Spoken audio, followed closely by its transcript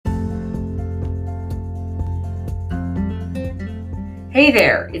Hey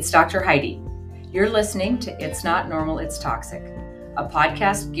there, it's Dr. Heidi. You're listening to It's Not Normal, It's Toxic, a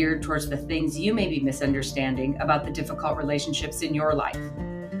podcast geared towards the things you may be misunderstanding about the difficult relationships in your life.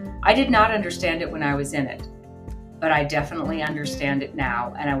 I did not understand it when I was in it, but I definitely understand it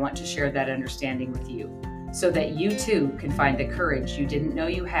now, and I want to share that understanding with you so that you too can find the courage you didn't know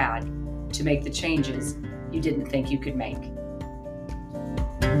you had to make the changes you didn't think you could make.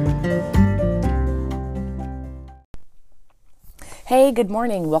 Hey, good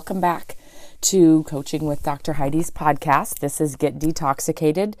morning. Welcome back to Coaching with Dr. Heidi's podcast. This is Get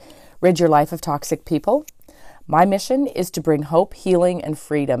Detoxicated, Rid Your Life of Toxic People. My mission is to bring hope, healing, and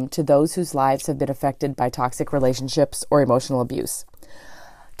freedom to those whose lives have been affected by toxic relationships or emotional abuse.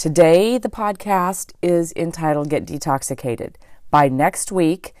 Today, the podcast is entitled Get Detoxicated. By next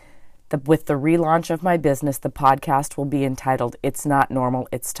week, with the relaunch of my business, the podcast will be entitled It's Not Normal,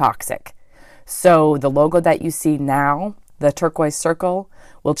 It's Toxic. So the logo that you see now, the turquoise circle,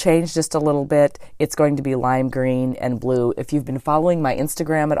 will change just a little bit. It's going to be lime green and blue. If you've been following my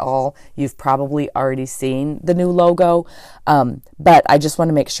Instagram at all, you've probably already seen the new logo. But I just want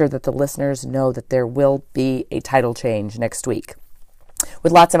to make sure that the listeners know that there will be a title change next week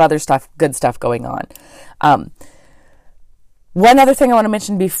with lots of other stuff, good stuff going on. One other thing I want to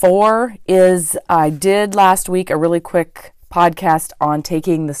mention before is I did last week a really quick podcast on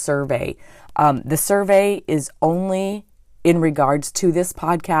taking the survey. The survey is only in regards to this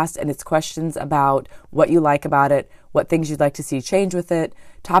podcast, and it's questions about what you like about it, what things you'd like to see change with it,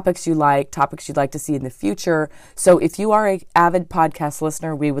 topics you'd like to see in the future. So if you are an avid podcast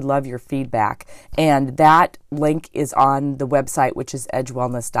listener, we would love your feedback. And that link is on the website, which is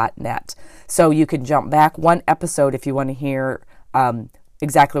edgewellness.net. So you can jump back one episode if you want to hear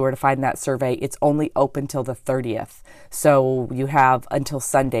exactly where to find that survey. It's only open till the 30th. So you have until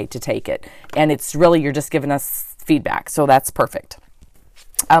Sunday to take it. And it's really, you're just giving us feedback. So that's perfect.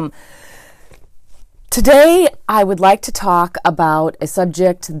 Today, I would like to talk about a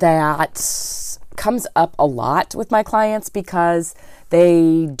subject that comes up a lot with my clients because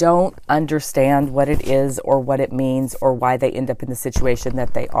they don't understand what it is or what it means or why they end up in the situation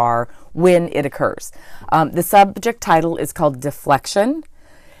that they are when it occurs. The subject title is called Deflection.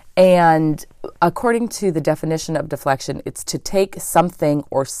 And according to the definition of deflection, it's to take something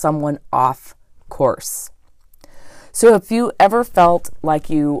or someone off course. So if you ever felt like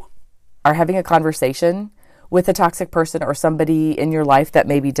you are having a conversation with a toxic person or somebody in your life that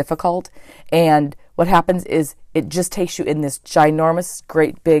may be difficult, and what happens is it just takes you in this ginormous,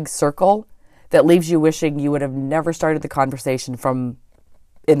 great big circle that leaves you wishing you would have never started the conversation from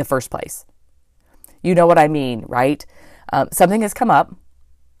in the first place. You know what I mean, right? Something has come up.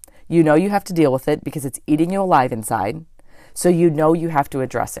 You know you have to deal with it because it's eating you alive inside. So you know you have to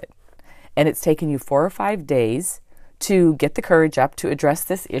address it. And it's taken you 4 or 5 days to get the courage up to address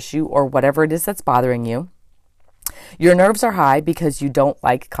this issue or whatever it is that's bothering you. Your nerves are high because you don't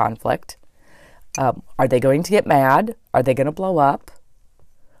like conflict. Are they going to get mad? Are they going to blow up?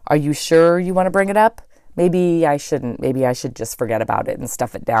 Are you sure you want to bring it up? Maybe I shouldn't. Maybe I should just forget about it and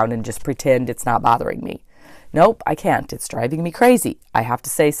stuff it down and just pretend it's not bothering me. Nope, I can't. It's driving me crazy. I have to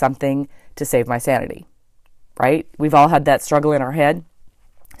say something to save my sanity, right? We've all had that struggle in our head.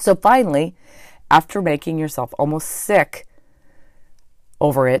 So finally, after making yourself almost sick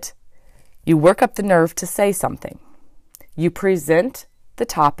over it, you work up the nerve to say something. You present the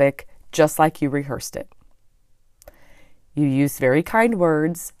topic just like you rehearsed it. You use very kind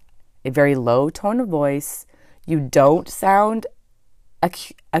words, a very low tone of voice. You don't sound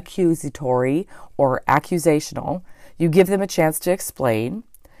accusatory or accusational. You give them a chance to explain.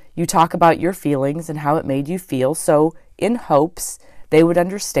 You talk about your feelings and how it made you feel, so in hopes they would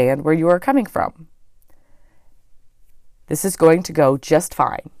understand where you are coming from. This is going to go just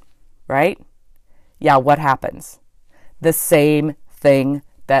fine, right? Yeah, what happens? The same thing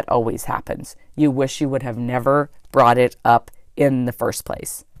that always happens. You wish you would have never brought it up in the first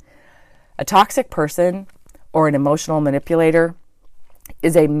place. A toxic person or an emotional manipulator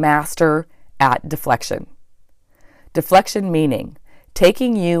is a master at deflection. Deflection meaning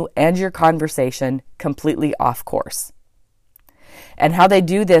taking you and your conversation completely off course. And how they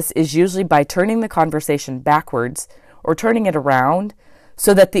do this is usually by turning the conversation backwards or turning it around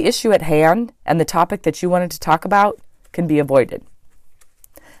so that the issue at hand and the topic that you wanted to talk about can be avoided.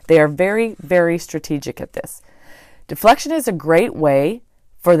 They are very, very strategic at this. Deflection is a great way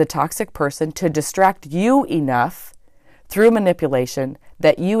for the toxic person to distract you enough through manipulation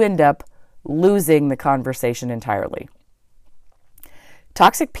that you end up losing the conversation entirely.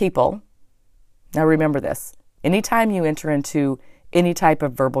 Toxic people, now remember this, anytime you enter into any type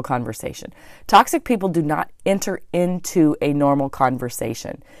of verbal conversation. Toxic people do not enter into a normal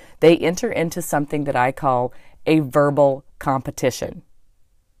conversation. They enter into something that I call a verbal competition.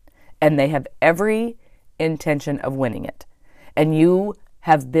 And they have every intention of winning it. And you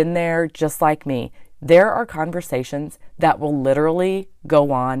have been there just like me. There are conversations that will literally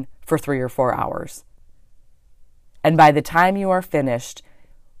go on for 3 or 4 hours. And by the time you are finished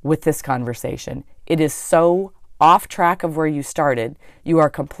with this conversation, it is so off track of where you started, you are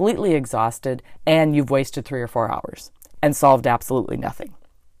completely exhausted, and you've wasted 3 or 4 hours and solved absolutely nothing.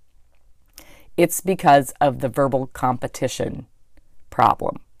 It's because of the verbal competition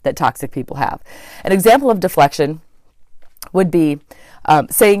problem that toxic people have. An example of deflection would be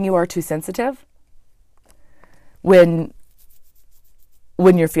saying you are too sensitive when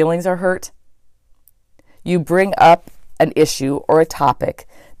your feelings are hurt. You bring up an issue or a topic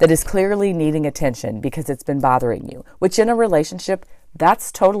that is clearly needing attention because it's been bothering you, which in a relationship,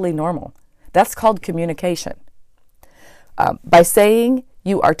 that's totally normal. That's called communication. By saying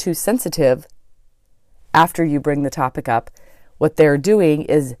you are too sensitive after you bring the topic up, what they're doing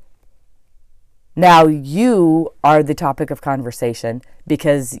is now you are the topic of conversation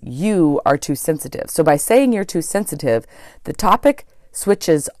because you are too sensitive. So by saying you're too sensitive, the topic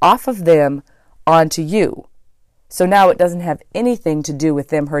switches off of them onto you. So now it doesn't have anything to do with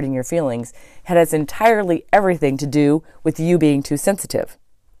them hurting your feelings. It has entirely everything to do with you being too sensitive.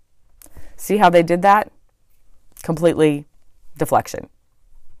 See how they did that? Completely deflection.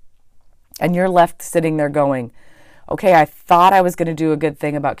 And you're left sitting there going, okay, I thought I was going to do a good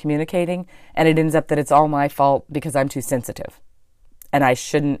thing about communicating, and it ends up that it's all my fault because I'm too sensitive. And I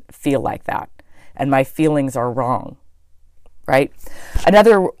shouldn't feel like that. And my feelings are wrong. Right?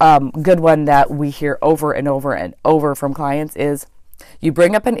 Another good one that we hear over and over and over from clients is you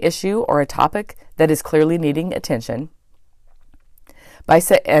bring up an issue or a topic that is clearly needing attention.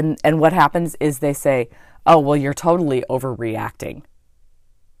 And what happens is they say, oh, well, you're totally overreacting.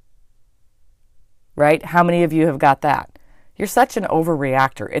 Right? How many of you have got that? You're such an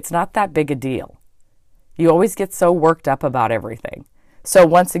overreactor. It's not that big a deal. You always get so worked up about everything. So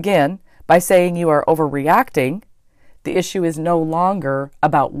once again, by saying you are overreacting, the issue is no longer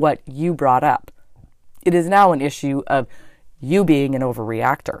about what you brought up. It is now an issue of you being an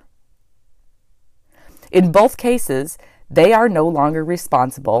overreactor. In both cases, they are no longer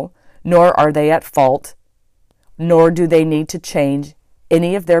responsible, nor are they at fault, nor do they need to change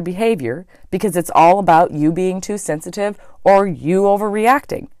any of their behavior because it's all about you being too sensitive or you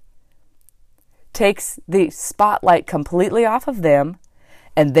overreacting. Takes the spotlight completely off of them,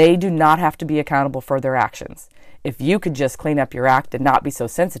 and they do not have to be accountable for their actions. If you could just clean up your act and not be so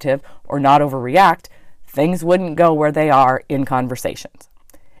sensitive or not overreact, things wouldn't go where they are in conversations.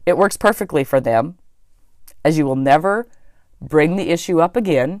 It works perfectly for them, as you will never bring the issue up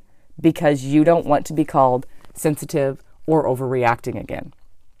again because you don't want to be called sensitive or overreacting again.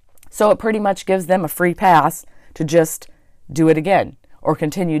 So it pretty much gives them a free pass to just do it again or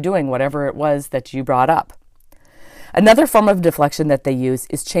continue doing whatever it was that you brought up. Another form of deflection that they use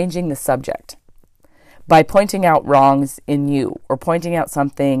is changing the subject by pointing out wrongs in you or pointing out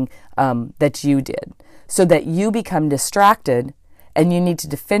something that you did so that you become distracted and you need to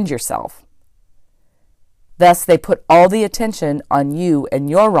defend yourself. Thus, they put all the attention on you and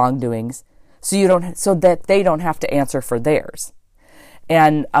your wrongdoings so that they don't have to answer for theirs.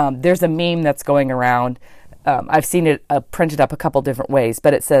 And there's a meme that's going around. I've seen it printed up a couple different ways,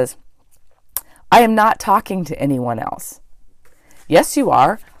 but it says, I am not talking to anyone else. Yes, you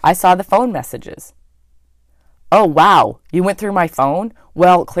are. I saw the phone messages. Oh, wow. You went through my phone?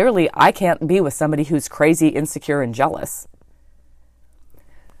 Well, clearly I can't be with somebody who's crazy, insecure, and jealous.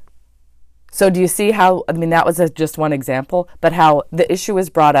 So do you see how, that was just one example, but how the issue is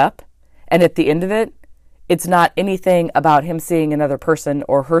brought up, and at the end of it, it's not anything about him seeing another person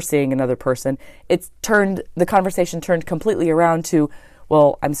or her seeing another person. The conversation turned completely around to,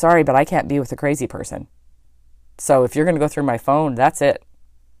 well, I'm sorry, but I can't be with a crazy person. So if you're going to go through my phone, that's it.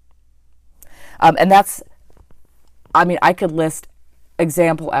 And that's, I could list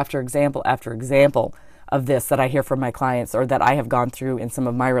example after example after example of this that I hear from my clients or that I have gone through in some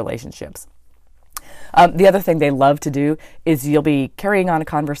of my relationships. The other thing they love to do is you'll be carrying on a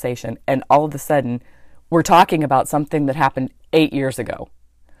conversation and all of a sudden we're talking about something that happened 8 years ago.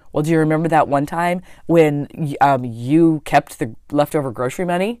 Well, do you remember that one time when you kept the leftover grocery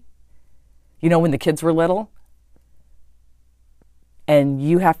money? When the kids were little? And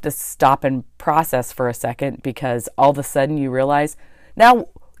you have to stop and process for a second because all of a sudden you realize, now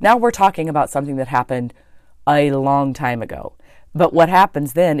we're talking about something that happened a long time ago. But what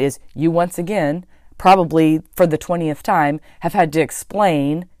happens then is you once again probably for the 20th time, have had to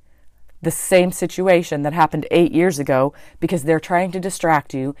explain the same situation that happened 8 years ago because they're trying to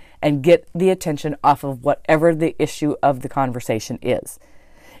distract you and get the attention off of whatever the issue of the conversation is.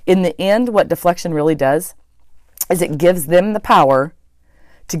 In the end, what deflection really does is it gives them the power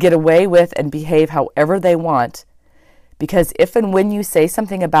to get away with and behave however they want, because if and when you say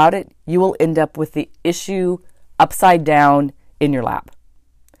something about it, you will end up with the issue upside down in your lap.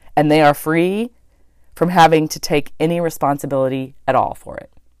 And they are free from having to take any responsibility at all for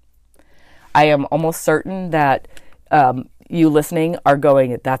it. I am almost certain that you listening are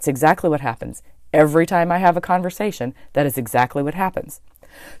going, that's exactly what happens. Every time I have a conversation, that is exactly what happens.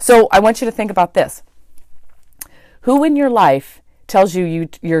 So I want you to think about this. Who in your life tells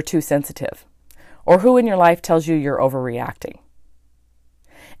you're too sensitive? Or who in your life tells you you're overreacting?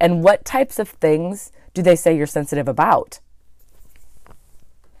 And what types of things do they say you're sensitive about?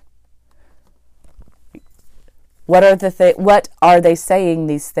 What are they saying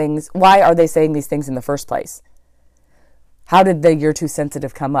these things? Why are they saying these things in the first place? How did the you're too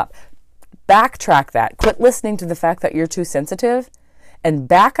sensitive come up? Backtrack that. Quit listening to the fact that you're too sensitive and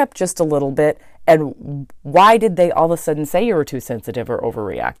back up just a little bit. And why did they all of a sudden say you were too sensitive or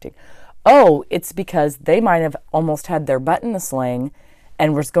overreacting? Oh, it's because they might have almost had their butt in a sling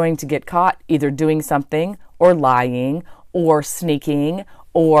and was going to get caught either doing something or lying or sneaking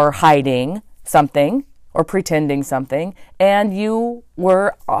or hiding something or pretending something, and you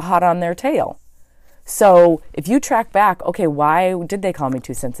were hot on their tail. So if you track back, okay, why did they call me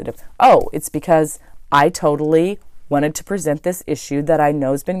too sensitive? Oh, it's because I totally wanted to present this issue that I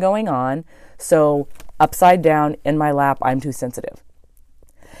know has been going on, so upside down in my lap, I'm too sensitive.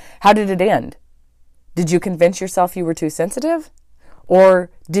 How did it end? Did you convince yourself you were too sensitive? Or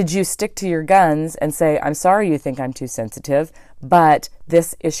did you stick to your guns and say, I'm sorry you think I'm too sensitive, but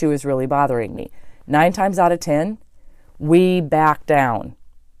this issue is really bothering me? 9 times out of 10, we back down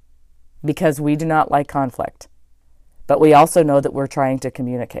because we do not like conflict. But we also know that we're trying to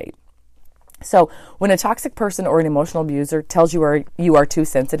communicate. So when a toxic person or an emotional abuser tells you you are too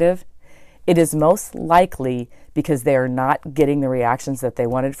sensitive, it is most likely because they are not getting the reactions that they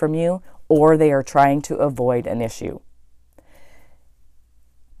wanted from you, or they are trying to avoid an issue.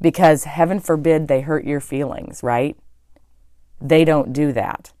 Because heaven forbid they hurt your feelings, right? They don't do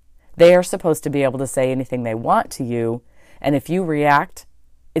that. They are supposed to be able to say anything they want to you, and if you react,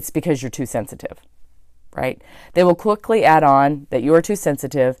 it's because you're too sensitive, right? They will quickly add on that you are too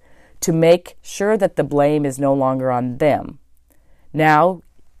sensitive to make sure that the blame is no longer on them. Now,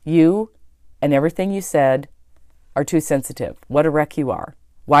 you and everything you said are too sensitive. What a wreck you are.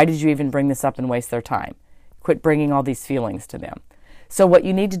 Why did you even bring this up and waste their time? Quit bringing all these feelings to them. So what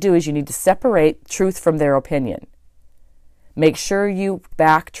you need to do is you need to separate truth from their opinion. Make sure you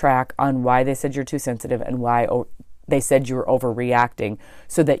backtrack on why they said you're too sensitive and why they said you were overreacting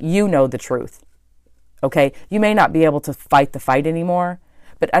so that you know the truth. Okay? You may not be able to fight the fight anymore,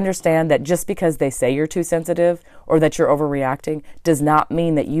 but understand that just because they say you're too sensitive or that you're overreacting does not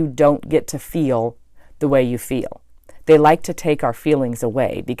mean that you don't get to feel the way you feel. They like to take our feelings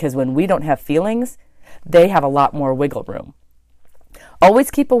away because when we don't have feelings, they have a lot more wiggle room.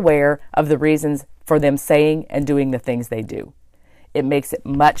 Always keep aware of the reasons for them saying and doing the things they do. It makes it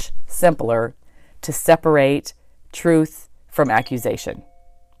much simpler to separate truth from accusation.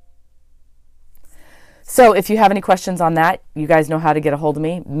 So if you have any questions on that, you guys know how to get a hold of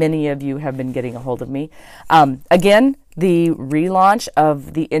me. Many of you have been getting a hold of me. Again, the relaunch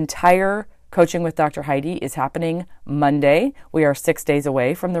of the entire Coaching with Dr. Heidi is happening Monday. We are 6 days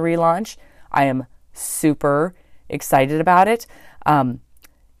away from the relaunch. I am super excited about it.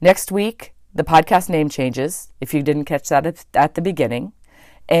 Next week, the podcast name changes, if you didn't catch that at the beginning.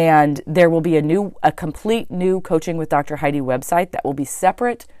 And there will be a complete new Coaching with Dr. Heidi website that will be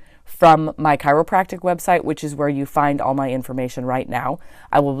separate from my chiropractic website, which is where you find all my information right now.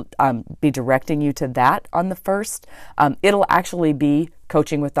 I will be directing you to that on the 1st. It'll actually be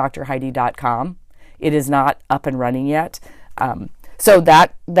coachingwithdrheidi.com. It is not up and running yet. So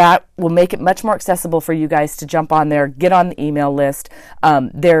that will make it much more accessible for you guys to jump on there, get on the email list.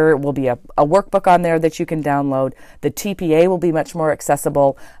 There will be a workbook on there that you can download. The TPA will be much more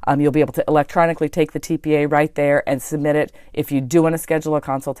accessible. You'll be able to electronically take the TPA right there and submit it if you do want to schedule a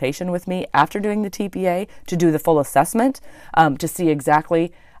consultation with me after doing the TPA to do the full assessment, to see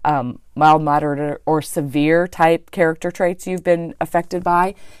exactly mild, moderate, or severe type character traits you've been affected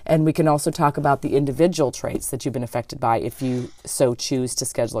by. And we can also talk about the individual traits that you've been affected by if you so choose to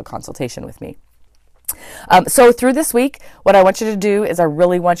schedule a consultation with me. So through this week, what I want you to do is I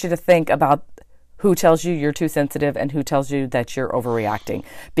really want you to think about who tells you you're too sensitive and who tells you that you're overreacting.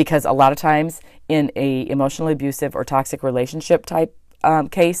 Because a lot of times in a emotionally abusive or toxic relationship type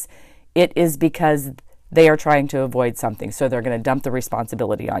case, it is because they are trying to avoid something. So they're going to dump the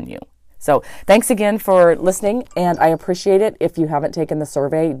responsibility on you. So thanks again for listening, and I appreciate it. If you haven't taken the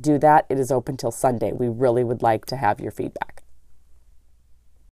survey, do that. It is open till Sunday. We really would like to have your feedback.